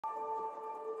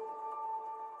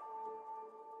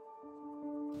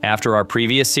After our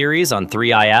previous series on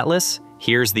 3I Atlas,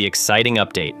 here's the exciting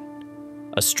update.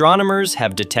 Astronomers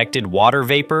have detected water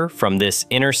vapor from this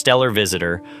interstellar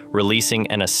visitor, releasing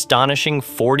an astonishing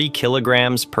 40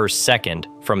 kilograms per second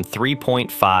from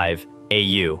 3.5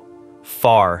 AU,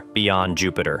 far beyond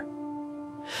Jupiter.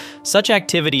 Such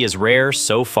activity is rare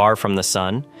so far from the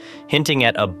Sun, hinting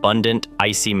at abundant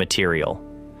icy material.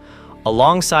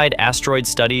 Alongside asteroid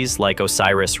studies like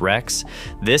Osiris Rex,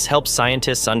 this helps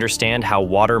scientists understand how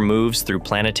water moves through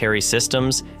planetary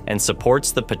systems and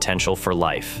supports the potential for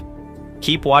life.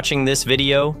 Keep watching this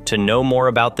video to know more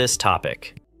about this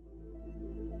topic.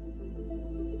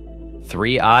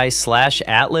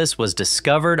 3I/Atlas was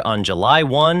discovered on July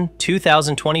 1,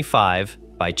 2025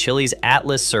 by Chile's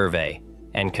Atlas survey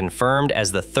and confirmed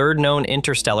as the third known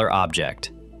interstellar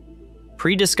object.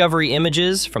 Pre-discovery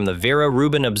images from the Vera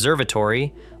Rubin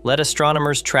Observatory let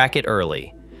astronomers track it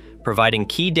early, providing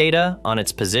key data on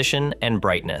its position and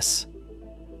brightness.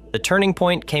 The turning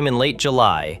point came in late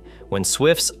July, when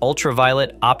Swift's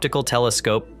ultraviolet optical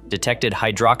telescope detected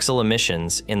hydroxyl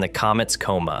emissions in the comet's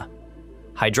coma.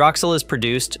 Hydroxyl is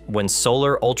produced when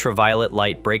solar ultraviolet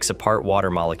light breaks apart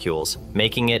water molecules,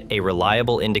 making it a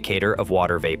reliable indicator of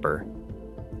water vapor.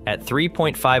 At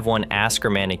 3.51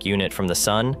 astronomic unit from the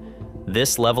Sun,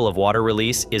 this level of water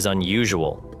release is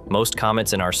unusual. Most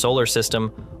comets in our solar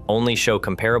system only show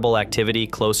comparable activity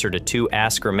closer to 2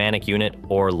 astronomic unit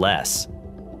or less.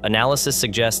 Analysis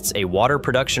suggests a water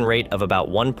production rate of about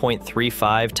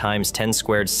 1.35 times 10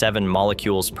 squared 7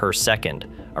 molecules per second,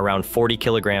 around 40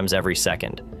 kilograms every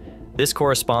second. This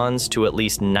corresponds to at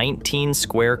least 19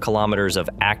 square kilometers of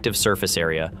active surface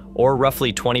area, or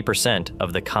roughly 20%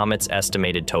 of the comet's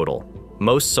estimated total.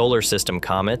 Most solar system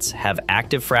comets have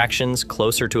active fractions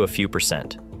closer to a few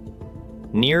percent.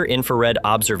 Near-infrared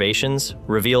observations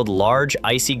revealed large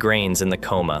icy grains in the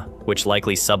coma, which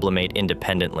likely sublimate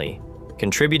independently,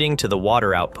 contributing to the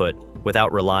water output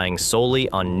without relying solely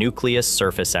on nucleus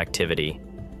surface activity.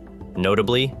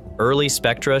 Notably, early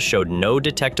spectra showed no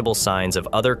detectable signs of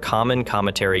other common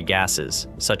cometary gases,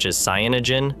 such as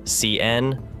cyanogen,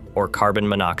 CN, or carbon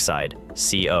monoxide,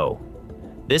 CO.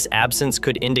 This absence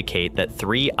could indicate that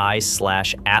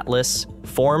 3I/Atlas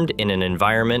formed in an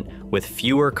environment with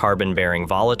fewer carbon-bearing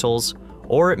volatiles,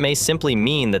 or it may simply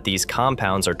mean that these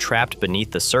compounds are trapped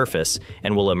beneath the surface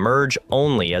and will emerge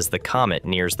only as the comet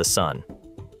nears the Sun.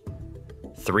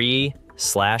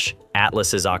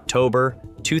 3/Atlas's October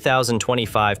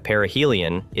 2025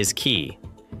 perihelion is key.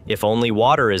 If only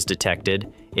water is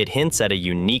detected, it hints at a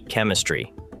unique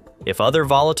chemistry. If other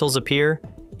volatiles appear,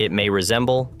 it may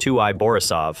resemble 2I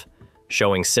Borisov,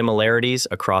 showing similarities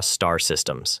across star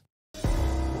systems.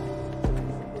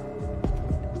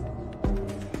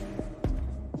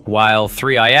 While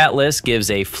 3I Atlas gives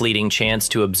a fleeting chance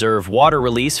to observe water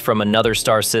release from another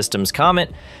star system's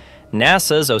comet,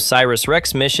 NASA's Osiris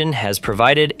Rex mission has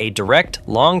provided a direct,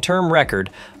 long-term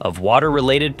record of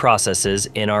water-related processes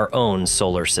in our own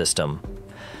solar system.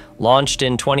 Launched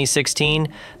in 2016,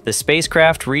 the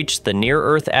spacecraft reached the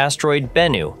near-Earth asteroid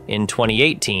Bennu in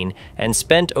 2018 and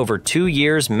spent over 2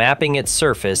 years mapping its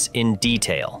surface in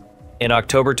detail. In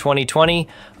October 2020,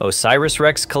 Osiris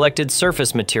Rex collected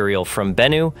surface material from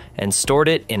Bennu and stored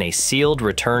it in a sealed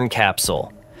return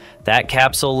capsule. That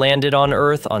capsule landed on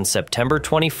Earth on September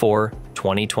 24,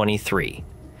 2023,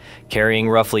 carrying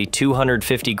roughly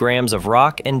 250 grams of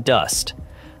rock and dust.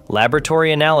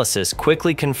 Laboratory analysis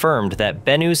quickly confirmed that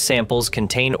Bennu's samples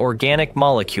contain organic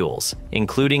molecules,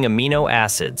 including amino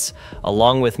acids,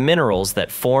 along with minerals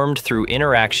that formed through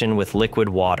interaction with liquid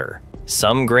water.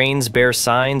 Some grains bear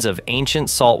signs of ancient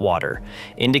saltwater,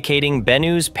 indicating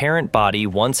Bennu's parent body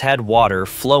once had water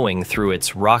flowing through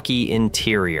its rocky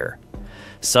interior.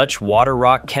 Such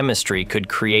water-rock chemistry could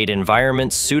create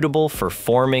environments suitable for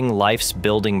forming life's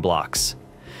building blocks.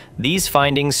 These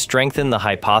findings strengthen the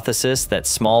hypothesis that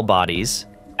small bodies,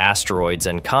 asteroids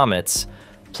and comets,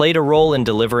 played a role in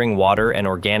delivering water and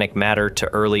organic matter to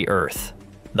early Earth.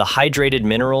 The hydrated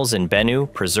minerals in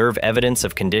Bennu preserve evidence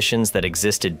of conditions that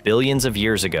existed billions of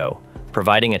years ago,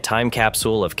 providing a time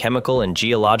capsule of chemical and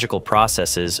geological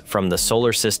processes from the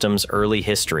solar system's early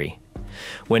history.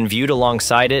 When viewed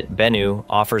alongside it, Bennu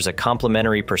offers a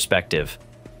complementary perspective.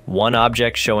 One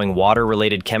object showing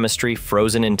water-related chemistry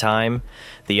frozen in time,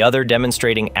 the other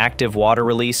demonstrating active water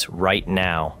release right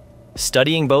now.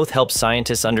 Studying both helps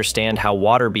scientists understand how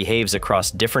water behaves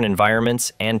across different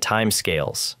environments and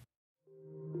timescales.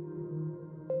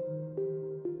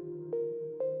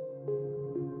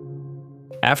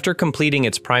 After completing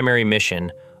its primary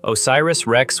mission, Osiris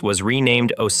Rex was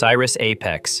renamed Osiris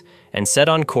Apex and set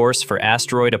on course for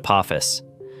asteroid Apophis.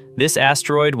 This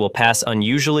asteroid will pass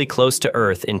unusually close to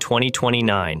Earth in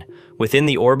 2029, within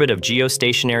the orbit of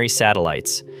geostationary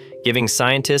satellites, giving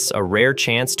scientists a rare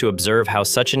chance to observe how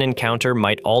such an encounter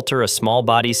might alter a small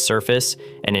body's surface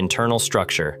and internal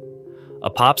structure.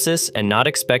 Apophis, and not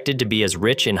expected to be as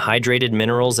rich in hydrated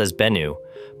minerals as Bennu,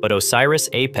 but Osiris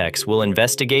Apex will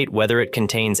investigate whether it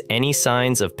contains any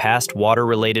signs of past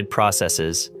water-related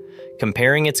processes.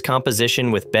 Comparing its composition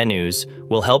with Bennu's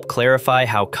will help clarify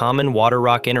how common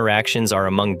water-rock interactions are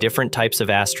among different types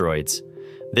of asteroids.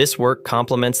 This work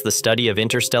complements the study of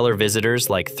interstellar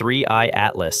visitors like 3I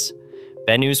Atlas,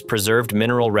 Bennu's preserved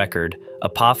mineral record,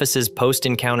 Apophis's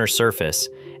post-encounter surface,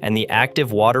 and the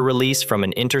active water release from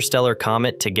an interstellar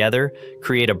comet together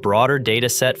create a broader data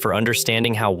set for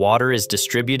understanding how water is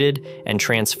distributed and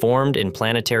transformed in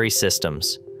planetary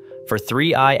systems. For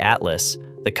 3I Atlas,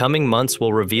 the coming months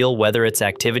will reveal whether its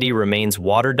activity remains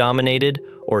water-dominated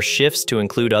or shifts to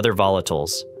include other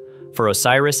volatiles. For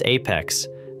Osiris Apex,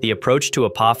 the approach to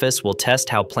Apophis will test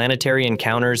how planetary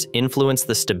encounters influence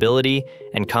the stability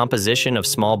and composition of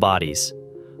small bodies.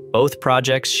 Both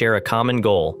projects share a common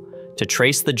goal: to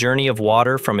trace the journey of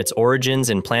water from its origins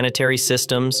in planetary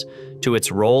systems to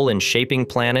its role in shaping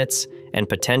planets and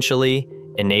potentially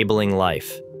enabling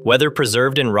life. Whether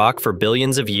preserved in rock for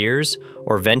billions of years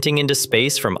or venting into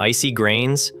space from icy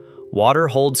grains, water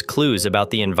holds clues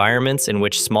about the environments in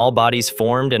which small bodies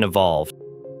formed and evolved.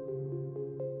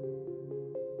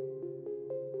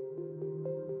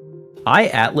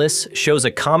 I-Atlas shows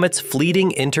a comet's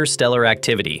fleeting interstellar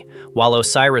activity, while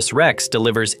Osiris Rex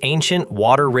delivers ancient,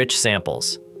 water-rich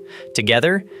samples.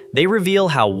 Together, they reveal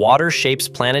how water shapes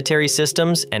planetary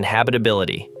systems and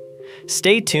habitability.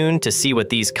 Stay tuned to see what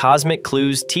these cosmic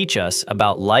clues teach us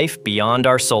about life beyond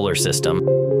our solar system.